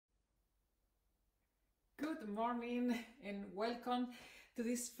Good morning and welcome to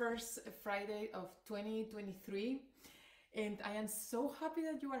this first Friday of 2023. And I am so happy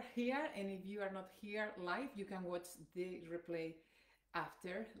that you are here. And if you are not here live, you can watch the replay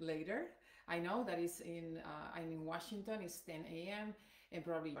later. I know that I'm in Washington, it's 10 a.m. and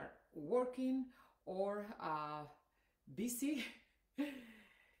probably you are working or busy.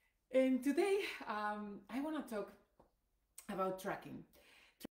 And today I want to talk about tracking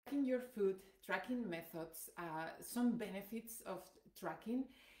your food, tracking methods, some benefits of tracking,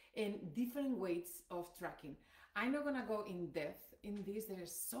 and different ways of tracking. I'm not gonna go in depth in this.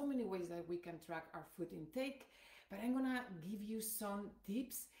 There's so many ways that we can track our food intake, but I'm gonna give you some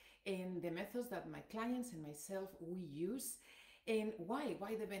tips and the methods that my clients and myself we use, and why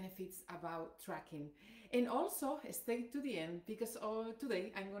the benefits about tracking. And also stay to the end because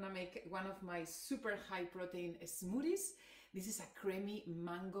today I'm gonna make one of my super high protein smoothies. This is a creamy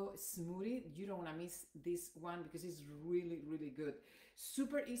mango smoothie. You don't want to miss this one because it's really, really good.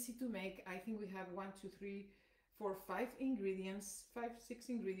 Super easy to make. I think we have 5 ingredients, 6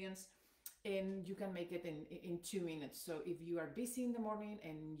 ingredients, and you can make it in 2 minutes. So if you are busy in the morning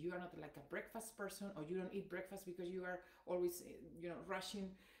and you are not like a breakfast person, or you don't eat breakfast because you are always,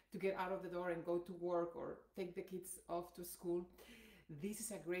 rushing to get out of the door and go to work or take the kids off to school, this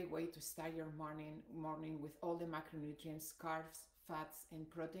is a great way to start your morning with all the macronutrients, carbs, fats, and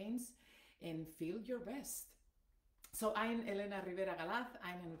proteins, and feel your best. So I'm Elena Rivera Galaz.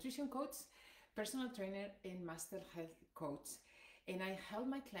 I'm a nutrition coach, personal trainer, and master health coach. And I help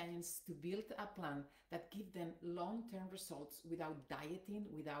my clients to build a plan that gives them long-term results without dieting,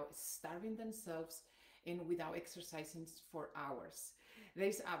 without starving themselves, and without exercising for hours.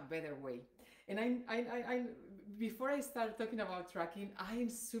 There's a better way. And I before I start talking about tracking, I am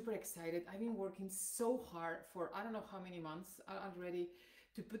super excited. I've been working so hard for I don't know how many months already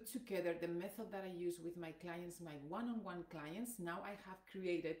to put together the method that I use with my clients, my one-on-one clients. Now I have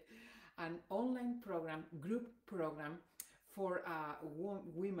created an online program, group program for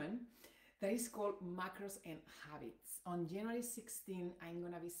women that is called Macros and Habits. On January 16, I'm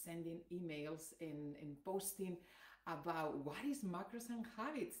gonna be sending emails and posting about what is macros and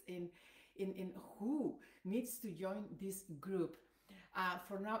habits and who needs to join this group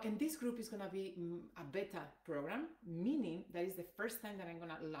for now. And this group is going to be a beta program, meaning that is the first time that I'm going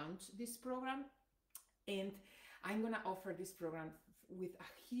to launch this program, and I'm going to offer this program with a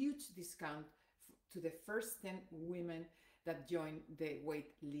huge discount to the first 10 women that join the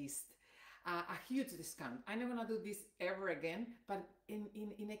wait list. A huge discount. I'm not gonna do this ever again, but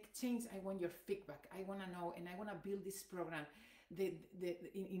in exchange, I want your feedback. I wanna know, and I wanna build this program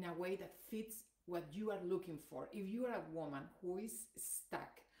in a way that fits what you are looking for. If you are a woman who is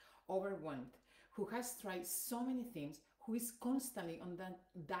stuck, overwhelmed, who has tried so many things, who is constantly on that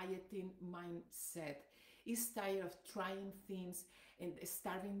dieting mindset, is tired of trying things and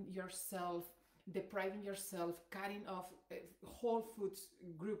starving yourself, depriving yourself, cutting off whole foods,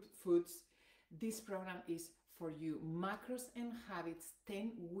 group foods, this program is for you. Macros and Habits,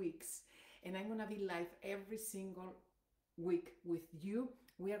 10 weeks. And I'm gonna be live every single week with you.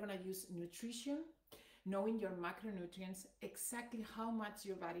 We are gonna use nutrition, knowing your macronutrients, exactly how much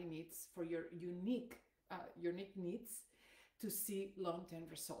your body needs for your unique needs to see long-term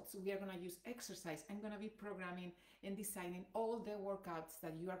results. We are gonna use exercise. I'm gonna be programming and designing all the workouts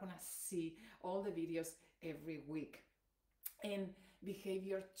that you are gonna see, all the videos every week. And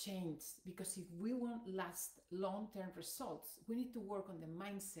behavior change, because if we want last long-term results, we need to work on the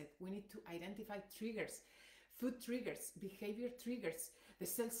mindset. We need to identify triggers, food triggers, behavior triggers, the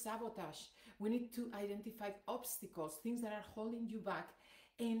self-sabotage. We need to identify obstacles, things that are holding you back,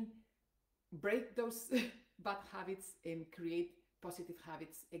 and break those bad habits and create positive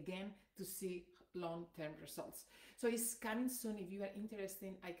habits again to see long-term results. So it's coming soon. If you are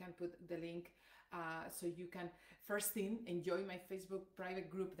interested, I can put the link so you can first thing enjoy my Facebook private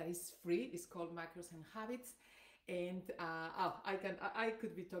group that is free. It's called Macros and Habits. And I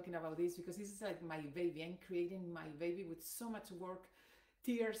could be talking about this because this is like my baby. I'm creating my baby with so much work,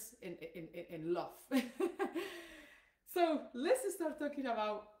 tears, and love. So let's start talking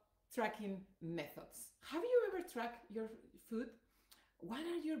about tracking methods. Have you ever tracked your food? What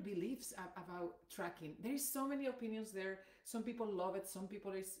are your beliefs about tracking? There is so many opinions there. Some people love it. Some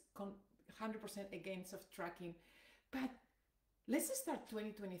people is 100% against of tracking. But let's start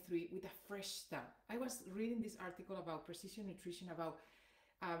 2023 with a fresh start. I was reading this article about precision nutrition, about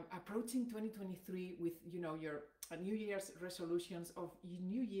approaching 2023 with your New Year's resolutions of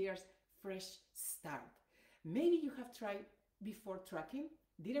New Year's fresh start. Maybe you have tried before tracking,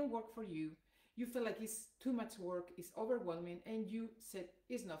 didn't work for you. You feel like it's too much work, it's overwhelming, and you said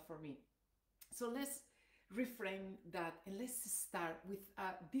it's not for me. So let's reframe that, and let's start with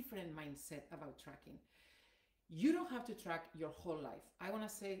a different mindset about tracking. You don't have to track your whole life. I want to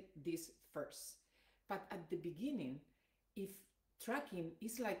say this first. But at the beginning, if tracking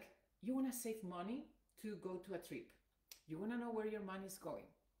is like you want to save money to go to a trip, you want to know where your money is going,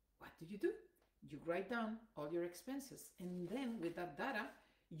 what do? You write down all your expenses. And then with that data,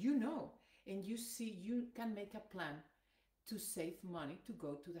 you know, and you see you can make a plan to save money to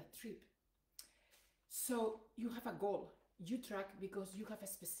go to that trip. So you have a goal. You track because you have a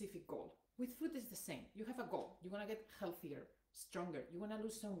specific goal. With food, it's the same. You have a goal. You want to get healthier, stronger. You want to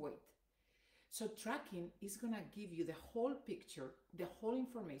lose some weight. So tracking is going to give you the whole picture, the whole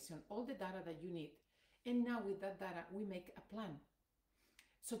information, all the data that you need. And now with that data, we make a plan.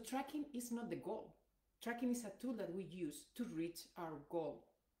 So tracking is not the goal. Tracking is a tool that we use to reach our goal.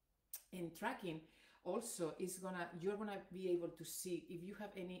 And tracking also is you're gonna be able to see if you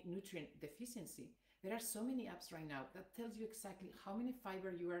have any nutrient deficiency. There are so many apps right now that tells you exactly how many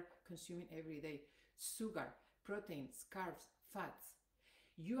fiber you are consuming every day, sugar, proteins, carbs, fats.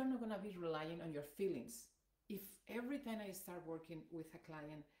 You are not gonna be relying on your feelings. If every time I start working with a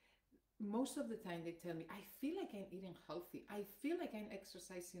client, most of the time they tell me, I feel like I'm eating healthy. I feel like I'm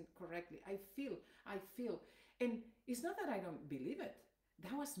exercising correctly. I feel. And it's not that I don't believe it.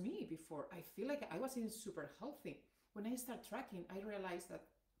 That was me before. I feel like I was eating super healthy. When I start tracking, I realized that,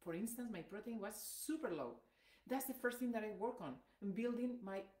 for instance, my protein was super low. That's the first thing that I work on, building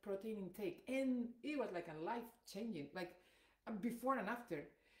my protein intake. And it was like a life changing, like before and after.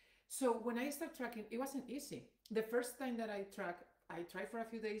 So when I start tracking, it wasn't easy. The first time that I tried for a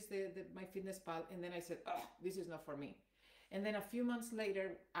few days my fitness pal, and then I said, oh, this is not for me. And then a few months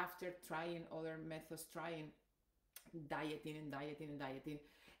later, after trying other methods, trying dieting,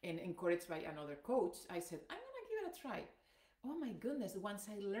 and encouraged by another coach, I said, I'm gonna give it a try. Oh my goodness, once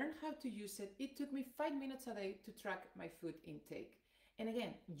I learned how to use it, it took me 5 minutes a day to track my food intake. And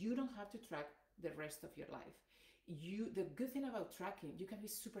again, you don't have to track the rest of your life. The good thing about tracking, you can be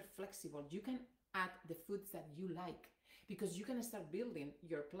super flexible. You can add the foods that you like, because you can start building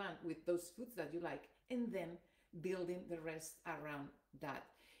your plan with those foods that you like, and then building the rest around that.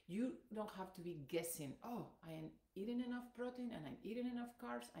 You don't have to be guessing, oh, I am eating enough protein and I'm eating enough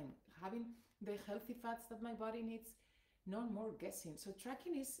carbs, I'm having the healthy fats that my body needs. No more guessing. So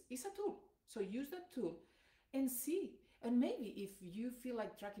tracking is a tool. So use that tool and see. And maybe if you feel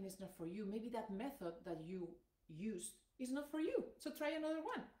like tracking is not for you, maybe that method that you used is not for you. So try another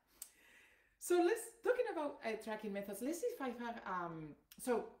one. So talking about tracking methods, let's see if I have,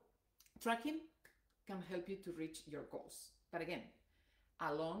 so tracking can help you to reach your goals. But again,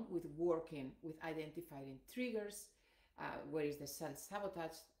 along with working with identifying triggers, where is the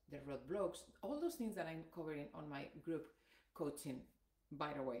self-sabotage, the roadblocks, all those things that I'm covering on my group coaching,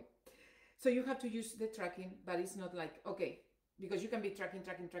 by the way. So you have to use the tracking, but it's not like, okay, because you can be tracking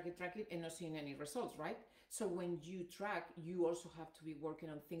and not seeing any results, right? So when you track, you also have to be working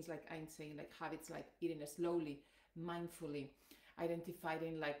on things like I'm saying, like habits, like eating slowly, mindfully,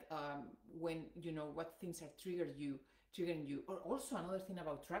 identifying like when you know what things are triggering you. Or also another thing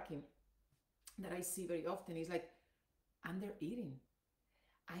about tracking that I see very often is like under eating.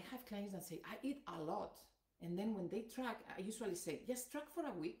 I have clients that say, I eat a lot. And then when they track, I usually say, just track for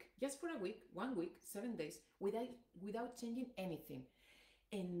a week, 1 week, 7 days, without changing anything.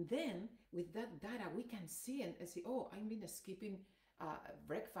 And then with that data, we can see and say, oh, I've been skipping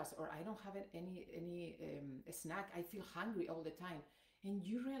breakfast, or I don't have any snack. I feel hungry all the time. And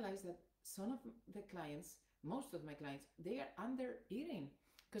you realize that some of the clients, most of my clients, they are under eating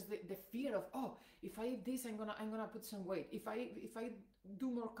because the fear of, oh, if I eat this, I'm gonna put some weight. If I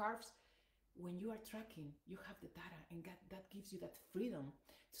do more carbs. When you are tracking, you have the data, and that gives you that freedom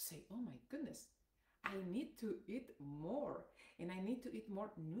to say, oh my goodness, I need to eat more, and I need to eat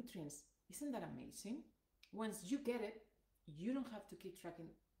more nutrients. Isn't that amazing? Once you get it, you don't have to keep tracking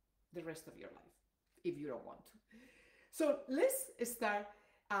the rest of your life if you don't want to. So let's start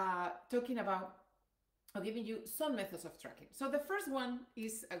talking about giving you some methods of tracking. So the first one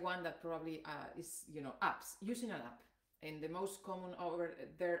is a one that probably is, apps, using an app. And the most common over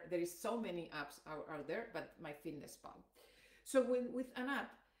there is so many apps out there, but MyFitnessPal. So with an app,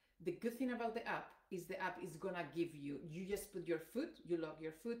 the good thing about the app is gonna give you just put your food, you log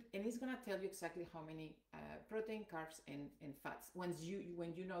your food, and it's gonna tell you exactly how many protein, carbs, and fats. When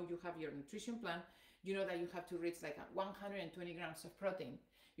you know you have your nutrition plan, you know that you have to reach like 120 grams of protein.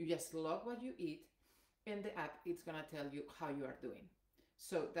 You just log what you eat, and the app, it's gonna tell you how you are doing.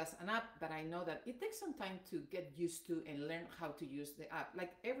 So that's an app, but I know that it takes some time to get used to and learn how to use the app.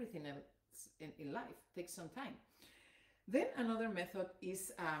 Like everything else in life, takes some time. Then another method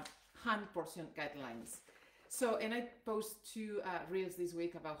is hand portion guidelines. So, and I post 2 reels this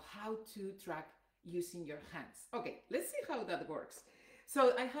week about how to track using your hands. Okay, let's see how that works.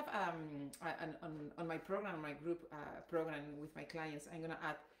 So I have on my program, my group program with my clients, I'm gonna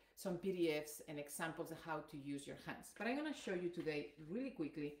add some PDFs and examples of how to use your hands. But I'm gonna show you today really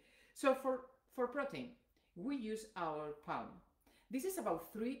quickly. So for protein, we use our palm. This is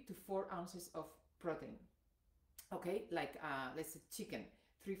about 3 to 4 ounces of protein. Okay, like let's say chicken,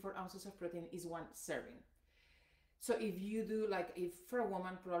 3-4 ounces of protein is 1 serving. So if you do, like, if for a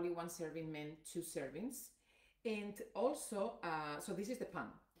woman, probably 1 serving, men 2 servings. And also, so this is the pan.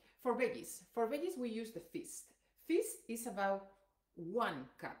 For veggies we use the feast. Feast is about 1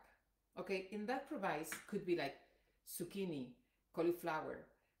 cup, okay? And that provides, could be like zucchini, cauliflower,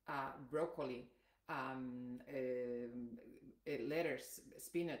 broccoli, lettuce,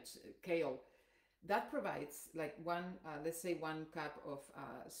 spinach, kale. That provides like let's say 1 cup of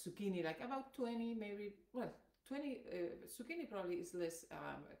zucchini, like about 20, maybe, well, 20, zucchini probably is less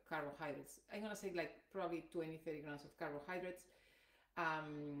carbohydrates. I'm gonna say like probably 20-30 grams of carbohydrates.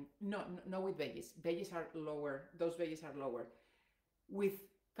 No with veggies. Veggies are lower. Those veggies are lower. With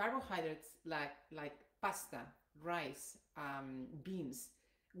carbohydrates like pasta, rice, beans,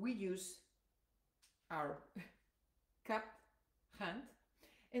 we use our cup hand,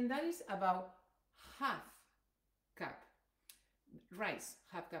 and that is about half cup rice.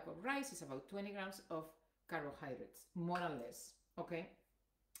 Half cup of rice is about 20 grams of carbohydrates, more or less, okay?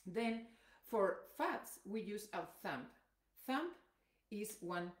 Then for fats, we use our thumb. Thumb is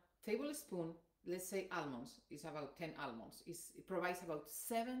 1 tablespoon, let's say almonds, is about 10 almonds. It provides about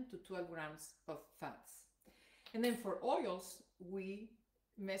 7 to 12 grams of fats. And then for oils, we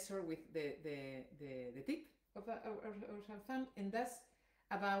measure with the tip of our thumb, and that's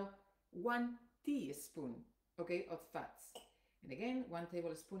about 1 teaspoon, okay, of fats. And again, 1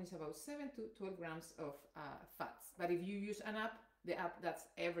 tablespoon is about 7 to 12 grams of fats. But if you use an app, the app, that's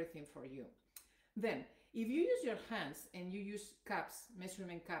everything for you. Then, if you use your hands and you use cups,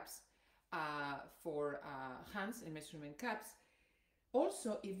 measurement cups for hands and measurement cups,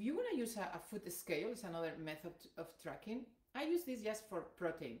 also, if you want to use a food scale, it's another method of tracking. I use this just for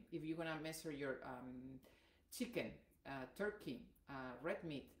protein. If you want to measure your chicken, turkey, red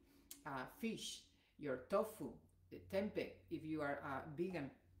meat, fish, your tofu, tempeh, if you are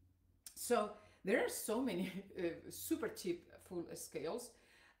vegan. So there are so many super cheap food scales,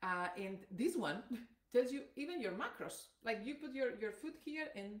 and this one tells you even your macros. Like you put your food here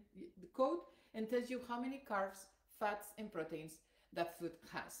and the code, and tells you how many carbs, fats, and proteins that food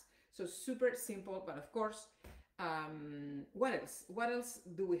has. So super simple, but of course, what else? What else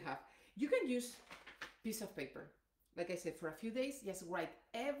do we have? You can use piece of paper. Like I said, for a few days, just write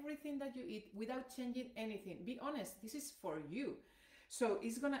everything that you eat without changing anything. Be honest, this is for you. So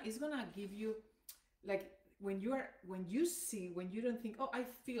it's gonna give you, like, when you don't think, oh, I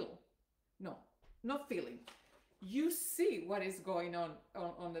feel. No, not feeling. You see what is going on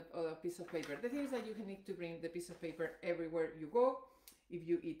the piece of paper. The thing is that you need to bring the piece of paper everywhere you go, if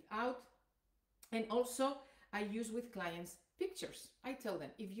you eat out. And also, I use with clients pictures. I tell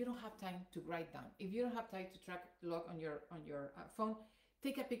them, if you don't have time to write down, if you don't have time to log on your phone,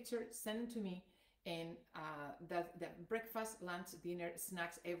 take a picture, send it to me, and that breakfast, lunch, dinner,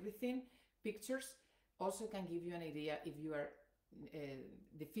 snacks, everything, pictures also can give you an idea if you are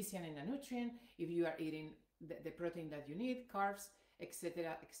deficient in a nutrient, if you are eating the protein that you need, carbs,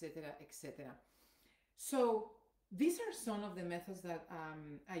 etc., etc., etc. So these are some of the methods that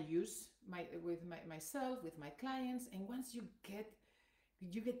I use myself, with my clients, and once you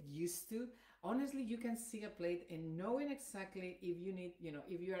get used to, honestly, you can see a plate and knowing exactly if you need,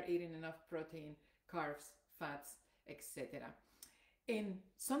 if you are eating enough protein, carbs, fats, etc. And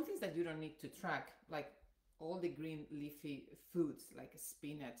some things that you don't need to track, like all the green leafy foods like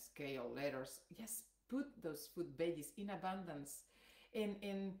spinach, kale, lettuce, just put those food veggies in abundance, and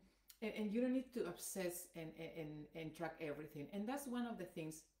you don't need to obsess and track everything. And that's one of the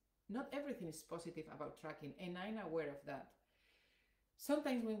things. Not everything is positive about tracking, and I'm aware of that.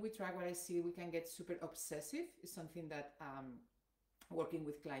 Sometimes when we track, what I see, we can get super obsessive. It's something that working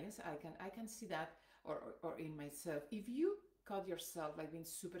with clients, I can see that, or in myself. If you caught yourself like being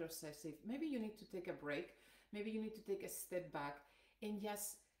super obsessive, maybe you need to take a break. Maybe you need to take a step back and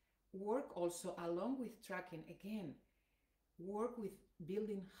just work also along with tracking. Again, work with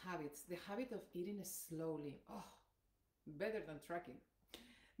building habits. The habit of eating slowly. Oh, better than tracking.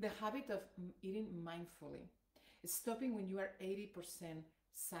 The habit of eating mindfully. Stopping when you are 80%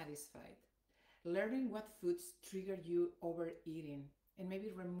 satisfied. Learning what foods trigger you overeating, and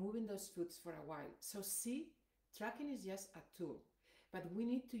maybe removing those foods for a while. So see, tracking is just a tool. But we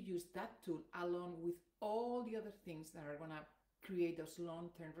need to use that tool along with all the other things that are going to create those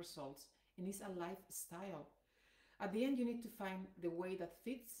long-term results. And it's a lifestyle. At the end, you need to find the way that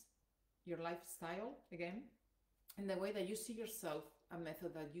fits your lifestyle again, and the way that you see yourself, a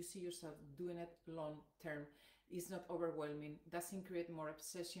method that you see yourself doing it long-term, is not overwhelming, doesn't create more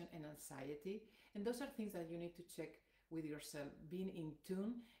obsession and anxiety. And those are things that you need to check with yourself, being in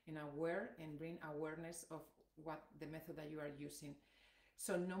tune and aware, and bring awareness of what the method that you are using.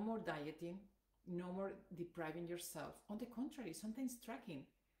 So no more dieting, no more depriving yourself. On the contrary, sometimes tracking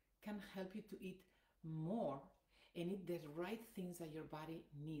can help you to eat more and eat the right things that your body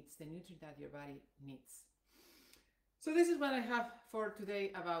needs, the nutrients that your body needs. So this is what I have for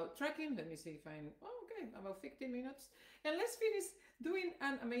today about tracking. Let me see if I'm, okay, about 15 minutes. And let's finish doing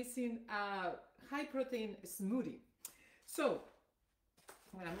an amazing high protein smoothie. So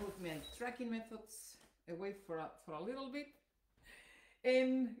I'm gonna move my tracking methods away for a little bit.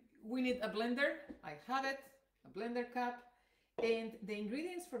 And we need a blender. I have it, a blender cup. And the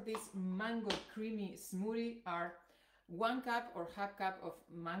ingredients for this mango creamy smoothie are 1 cup or half cup of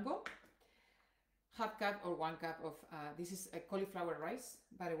mango, half cup or 1 cup of, this is a cauliflower rice,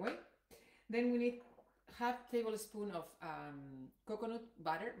 by the way. Then we need half tablespoon of coconut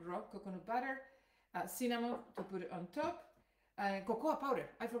butter, raw coconut butter, cinnamon to put it on top, cocoa powder.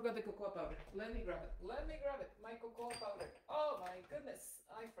 I forgot the cocoa powder. Let me grab it. My cocoa powder. Oh my goodness,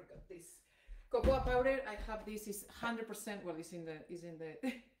 I forgot this. Cocoa powder, I have this, is 100%, well, it's in the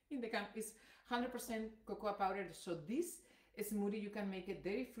in the can, is 100% cocoa powder. So this smoothie, you can make it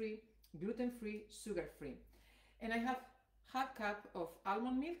dairy-free, gluten-free, sugar-free. And I have half cup of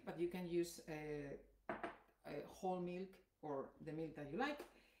almond milk, but you can use whole milk or the milk that you like.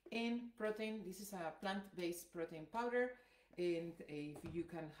 And protein, this is a plant-based protein powder. And if you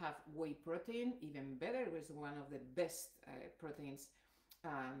can have whey protein, even better. It is one of the best proteins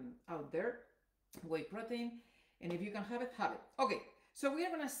out there, whey protein. And if you can have it, have it. Okay, so we are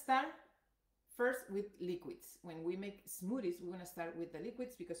going to start first with liquids. When we make smoothies, we're going to start with the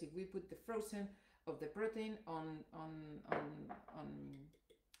liquids, because if we put the frozen of the protein on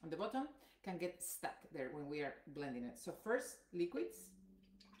the bottom, can get stuck there when we are blending it. So first, liquids.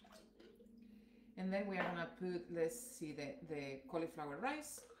 And then we are gonna put, let's see, the cauliflower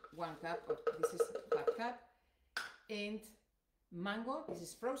rice, 1 cup of, this is half cup, and mango, this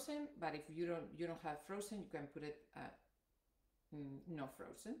is frozen, but if you don't have frozen, you can put it no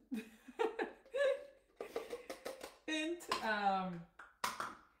frozen. And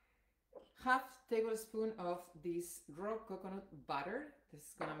half tablespoon of this raw coconut butter. This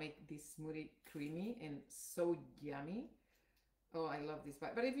is gonna make this smoothie creamy and so yummy. Oh, I love this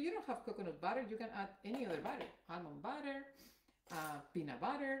butter. But if you don't have coconut butter, you can add any other butter. Almond butter, peanut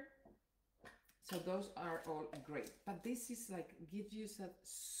butter. So those are all great. But this is like, gives you a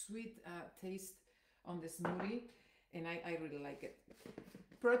sweet taste on the smoothie. And I really like it.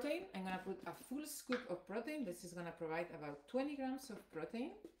 Protein, I'm gonna put a full scoop of protein. This is gonna provide about 20 grams of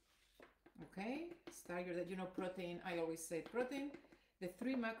protein. Okay, start your, protein, I always say protein. The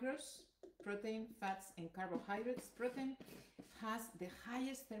 3 macros, protein, fats, and carbohydrates. Protein has the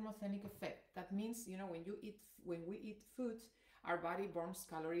highest thermogenic effect. That means, when we eat foods, our body burns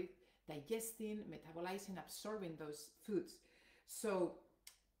calories, digesting, metabolizing, absorbing those foods. So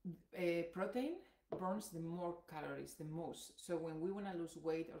protein burns the more calories, the most. So when we want to lose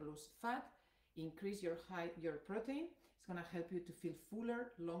weight or lose fat, increase your protein. It's going to help you to feel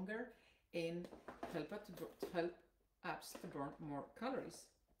fuller, longer, and help us to burn more calories.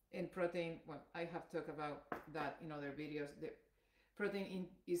 And protein, well, I have talked about that in other videos. The protein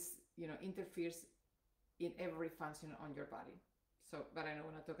interferes in every function on your body. So, but I don't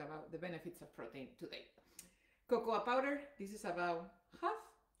want to talk about the benefits of protein today. Cocoa powder, this is about half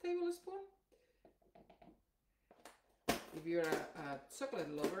tablespoon. If you're a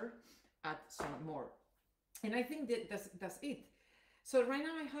chocolate lover, add some more. And I think that's it. So right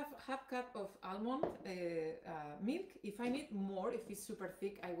now I have half cup of almond milk. If I need more, if it's super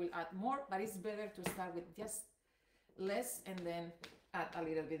thick, I will add more, but it's better to start with just less and then add a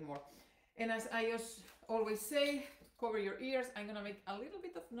little bit more. And as I always say, cover your ears. I'm gonna make a little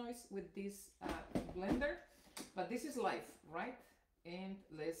bit of noise with this blender, but this is live, right? And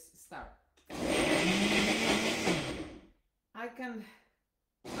let's start.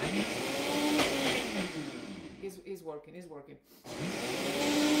 It's working.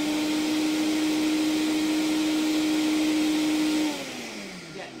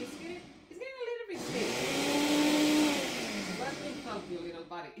 Yeah, it's getting a little bit thick. Let me help you, little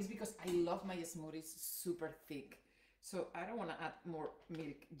body. It's because I love my smoothies super thick. So I don't want to add more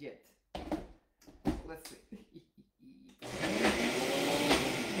milk yet. Let's see.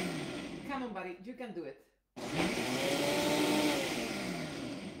 buddy. You can do it.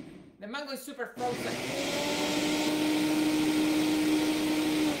 The mango is super frozen.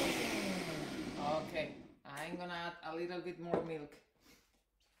 Okay, I'm gonna add a little bit more milk.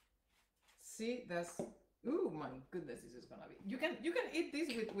 See, that's, oh my goodness, this is gonna be. You can eat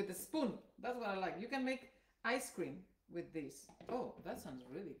this with a spoon. That's what I like. You can make ice cream with this. Oh, that sounds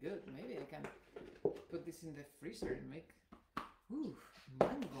really good. Maybe I can put this in the freezer and make, ooh,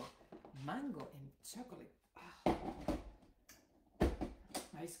 mango and chocolate.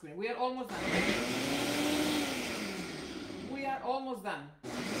 Ice cream. We are almost done. We are almost done.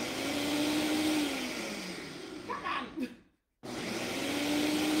 Come on!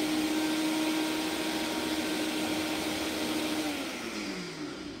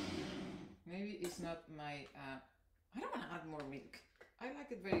 Maybe it's not my, I don't want to add more milk. I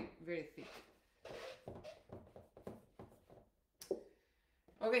like it very, very thick.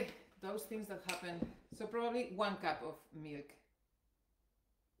 Okay, those things that happen. So probably 1 cup of milk.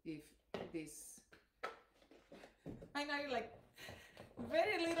 If this, I know you like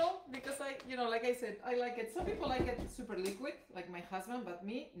very little because I, you know, like I said, I like it. Some people like it super liquid, like my husband, but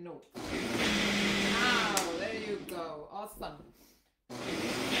me, no. Now, there you go. Awesome.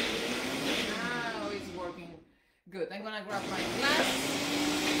 Now it's working good. I'm gonna grab my glass.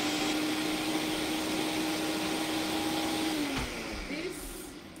 This.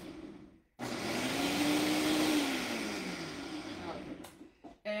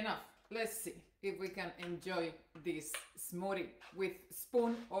 Okay. Enough. Let's see if we can enjoy this smoothie with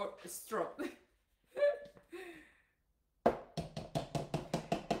spoon or straw.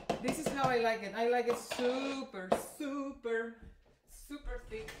 This is how I like it. I like it super, super, super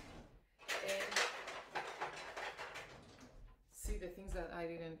thick. And see the things that I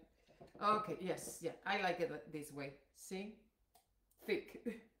didn't. Okay, yes, yeah, I like it this way. See? Thick.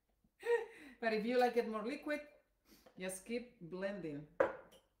 But if you like it more liquid, just keep blending.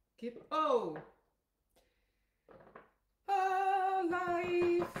 Keep, oh,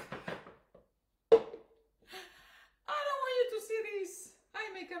 alive. I don't want you to see this. I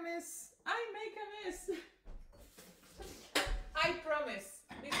make a mess. I make a mess. I promise.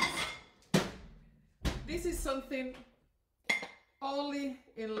 This is something only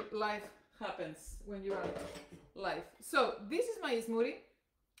in life happens when you are live. So this is my smoothie.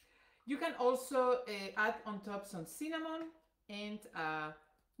 You can also add on top some cinnamon and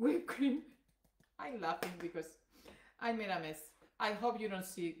whipped cream. I'm laughing because I made a mess. I hope you don't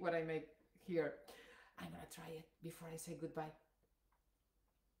see what I make here. I'm gonna try it before I say goodbye.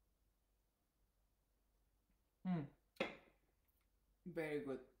 Very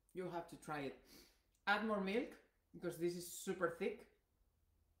good. You have to try it. Add more milk because this is super thick.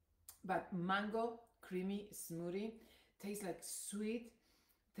 But mango creamy smoothie tastes like sweet,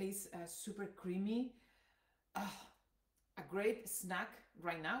 tastes super creamy. A great snack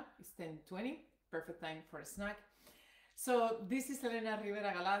right now. It's 10:20, perfect time for a snack. So this is Elena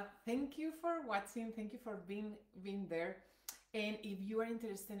Rivera Galad. Thank you for watching. Thank you for being there. And if you are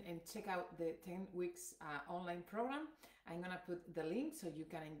interested in check out the 10 weeks online program, I'm gonna put the link so you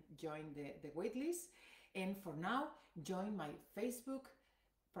can join the wait list. And for now, join my Facebook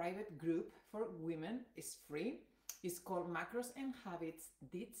private group for women. It's free. It's called Macros and Habits,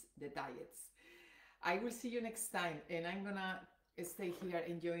 This, the Diets. I will see you next time, and I'm gonna stay here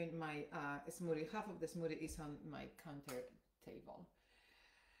enjoying my smoothie. Half of the smoothie is on my counter table.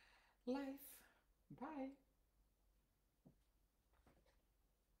 Life. Bye.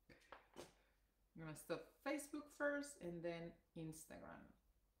 I'm gonna stop Facebook first and then Instagram.